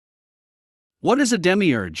What is a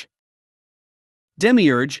demiurge?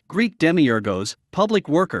 Demiurge, Greek demiurgos, public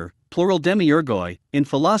worker, plural demiurgoi, in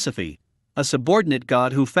philosophy, a subordinate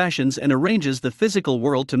god who fashions and arranges the physical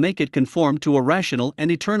world to make it conform to a rational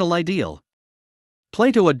and eternal ideal.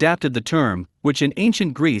 Plato adapted the term, which in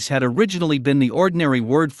ancient Greece had originally been the ordinary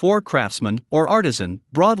word for craftsman or artisan,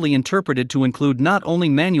 broadly interpreted to include not only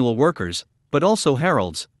manual workers, but also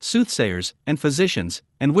heralds, soothsayers, and physicians,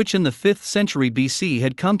 and which in the 5th century BC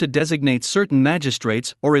had come to designate certain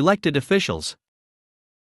magistrates or elected officials.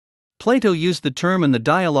 Plato used the term in the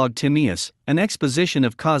dialogue Timaeus, an exposition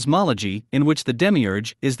of cosmology in which the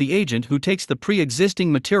demiurge is the agent who takes the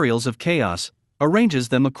pre-existing materials of chaos, arranges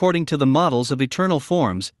them according to the models of eternal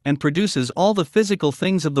forms, and produces all the physical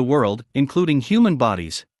things of the world, including human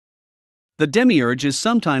bodies. The demiurge is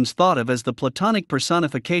sometimes thought of as the Platonic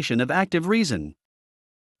personification of active reason.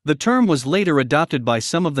 The term was later adopted by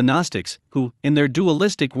some of the Gnostics, who, in their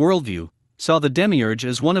dualistic worldview, saw the demiurge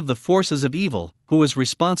as one of the forces of evil, who was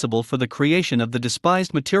responsible for the creation of the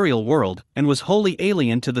despised material world, and was wholly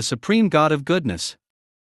alien to the supreme God of goodness.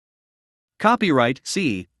 Copyright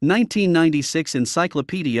C. 1996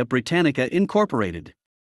 Encyclopedia Britannica Incorporated.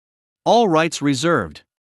 All rights reserved.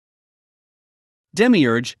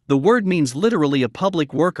 Demiurge, the word means literally a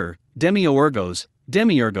public worker, demiurgos,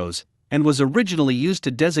 and was originally used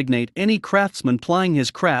to designate any craftsman plying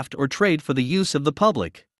his craft or trade for the use of the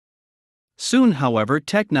public. Soon, however,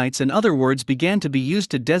 teknites and other words began to be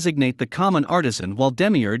used to designate the common artisan, while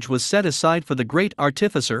demiurge was set aside for the great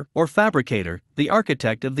artificer or fabricator, the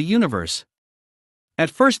architect of the universe. At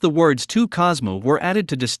first the words to cosmo were added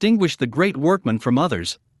to distinguish the great workman from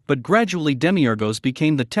others, but gradually demiurgos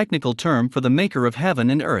became the technical term for the maker of heaven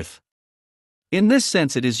and earth. In this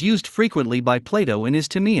sense it is used frequently by Plato in his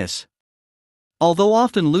Timaeus. Although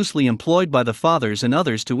often loosely employed by the fathers and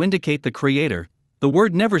others to indicate the creator, the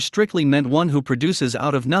word never strictly meant one who produces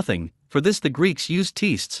out of nothing. For this the Greeks used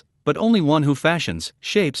teistes, but only one who fashions,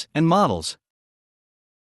 shapes, and models.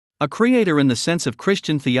 A creator in the sense of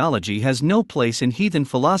Christian theology has no place in heathen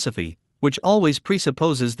philosophy, which always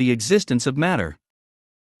presupposes the existence of matter.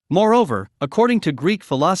 Moreover, according to Greek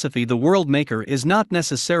philosophy, the world maker is not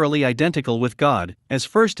necessarily identical with God, as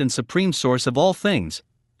first and supreme source of all things.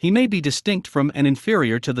 He may be distinct from and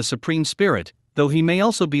inferior to the Supreme Spirit, though he may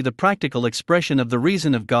also be the practical expression of the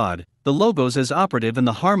reason of God, the Logos as operative in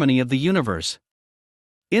the harmony of the universe.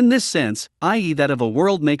 In this sense, i.e., that of a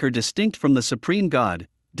world maker distinct from the supreme God,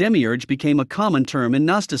 demiurge became a common term in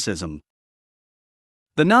Gnosticism.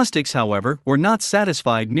 The Gnostics, however, were not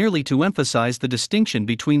satisfied merely to emphasize the distinction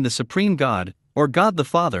between the supreme God, or God the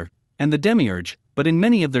Father, and the demiurge, but in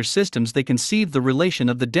many of their systems they conceived the relation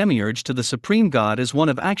of the demiurge to the supreme God as one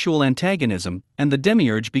of actual antagonism, and the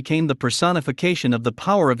demiurge became the personification of the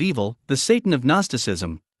power of evil, the Satan of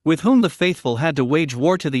Gnosticism, with whom the faithful had to wage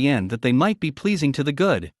war to the end that they might be pleasing to the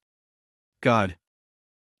good God.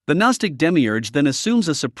 The Gnostic demiurge then assumes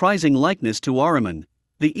a surprising likeness to Ahriman,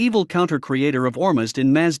 the evil counter-creator of Ormuzd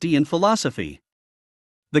in Mazdean philosophy.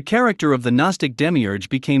 The character of the Gnostic demiurge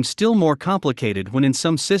became still more complicated when in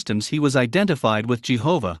some systems he was identified with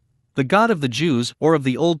Jehovah, the God of the Jews or of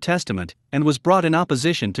the Old Testament, and was brought in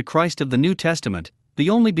opposition to Christ of the New Testament,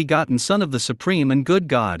 the only begotten Son of the supreme and good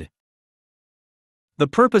God. The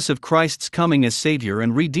purpose of Christ's coming as Savior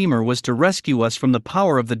and Redeemer was to rescue us from the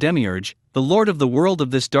power of the demiurge, the Lord of the world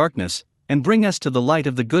of this darkness, and bring us to the light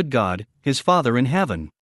of the good God, his Father in heaven.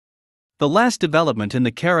 The last development in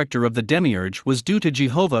the character of the demiurge was due to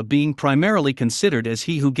Jehovah being primarily considered as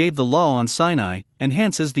he who gave the law on Sinai, and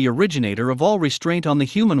hence as the originator of all restraint on the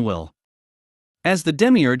human will. As the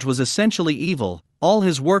demiurge was essentially evil, all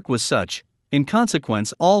his work was such. In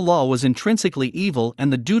consequence, all law was intrinsically evil,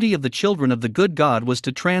 and the duty of the children of the good God was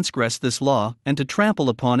to transgress this law and to trample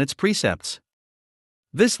upon its precepts.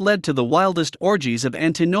 This led to the wildest orgies of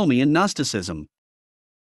antinomian Gnosticism.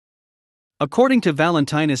 According to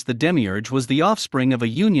Valentinus, the demiurge was the offspring of a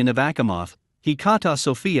union of Achamoth, he kata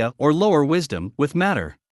Sophia or lower wisdom, with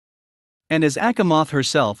matter. And as Achamoth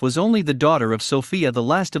herself was only the daughter of Sophia, the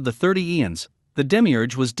last of the 30 eons, the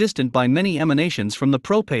demiurge was distant by many emanations from the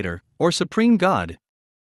propator, or supreme God.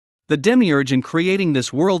 The demiurge in creating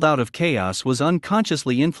this world out of chaos was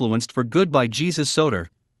unconsciously influenced for good by Jesus Soter,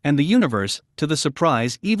 and the universe, to the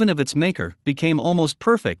surprise even of its maker, became almost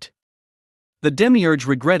perfect. The demiurge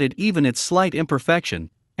regretted even its slight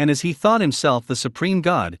imperfection, and as he thought himself the supreme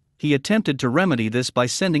God, he attempted to remedy this by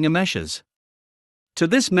sending a Meshes. To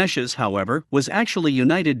this Meshes, however, was actually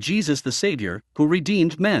united Jesus the Savior, who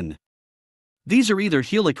redeemed men. These are either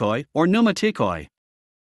helikoi or pneumatikoi.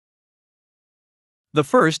 The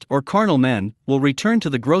first, or carnal men, will return to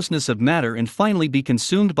the grossness of matter and finally be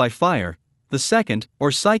consumed by fire, the second,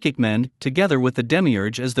 or psychic men, together with the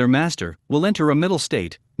Demiurge as their master, will enter a middle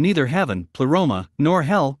state, neither heaven, pleroma, nor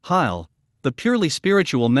hell, Hyle. The purely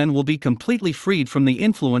spiritual men will be completely freed from the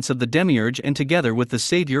influence of the Demiurge and together with the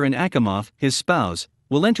Savior and Achamoth, his spouse,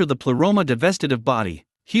 will enter the pleroma divested of body,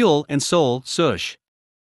 Huel and soul, Sush.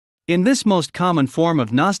 In this most common form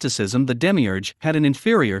of Gnosticism, the Demiurge had an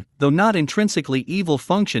inferior, though not intrinsically evil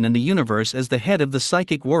function in the universe as the head of the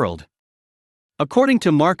psychic world. According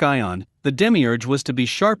to Mark Ion, the Demiurge was to be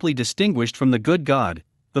sharply distinguished from the good God.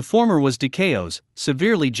 The former was Dikaios,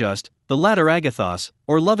 severely just, the latter Agathos,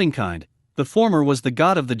 or lovingkind. The former was the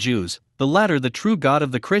God of the Jews, the latter the true God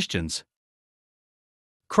of the Christians.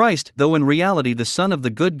 Christ, though in reality the Son of the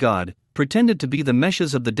good God, pretended to be the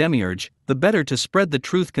meshes of the Demiurge, the better to spread the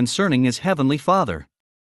truth concerning his heavenly Father.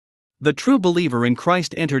 The true believer in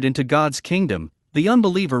Christ entered into God's kingdom, the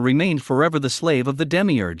unbeliever remained forever the slave of the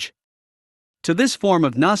Demiurge. To this form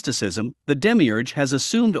of Gnosticism, the Demiurge has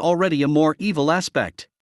assumed already a more evil aspect.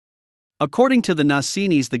 According to the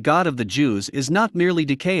Nassinis, the God of the Jews is not merely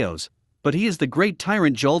Dikaios, but he is the great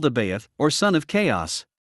tyrant Joldabaoth, or son of chaos.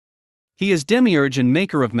 He is Demiurge and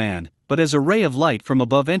maker of man, but as a ray of light from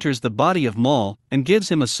above enters the body of Maul and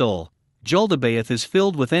gives him a soul, Joldabaoth is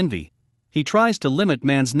filled with envy. He tries to limit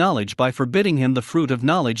man's knowledge by forbidding him the fruit of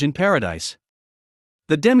knowledge in paradise.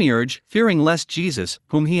 The Demiurge, fearing lest Jesus,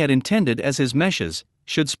 whom he had intended as his meshes,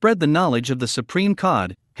 should spread the knowledge of the supreme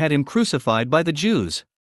God, had him crucified by the Jews.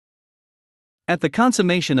 At the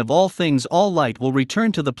consummation of all things, all light will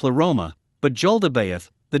return to the pleroma, but Joldabaoth,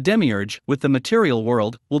 the Demiurge, with the material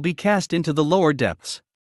world, will be cast into the lower depths.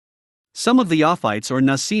 Some of the Ophites or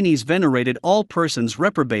Nassinis venerated all persons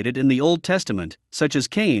reprobated in the Old Testament, such as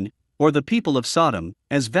Cain, or the people of Sodom,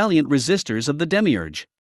 as valiant resistors of the Demiurge.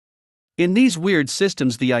 In these weird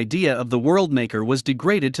systems, the idea of the world maker was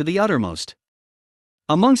degraded to the uttermost.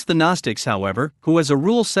 Amongst the Gnostics, however, who as a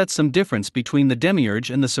rule set some difference between the Demiurge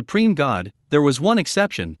and the supreme God, there was one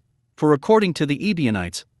exception, for according to the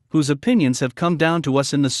Ebionites, whose opinions have come down to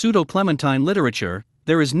us in the pseudo-Clementine literature,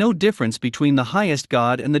 there is no difference between the highest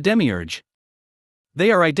God and the Demiurge.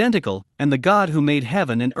 They are identical, and the God who made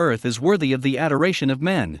heaven and earth is worthy of the adoration of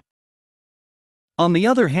men. On the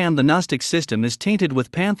other hand, the Gnostic system is tainted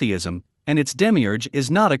with pantheism, and its Demiurge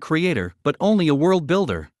is not a creator but only a world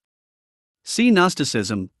builder. See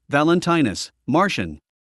Gnosticism, Valentinus, Martian.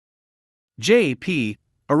 J.P.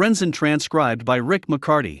 Arenzen, transcribed by Rick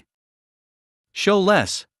McCarty. Show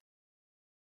less.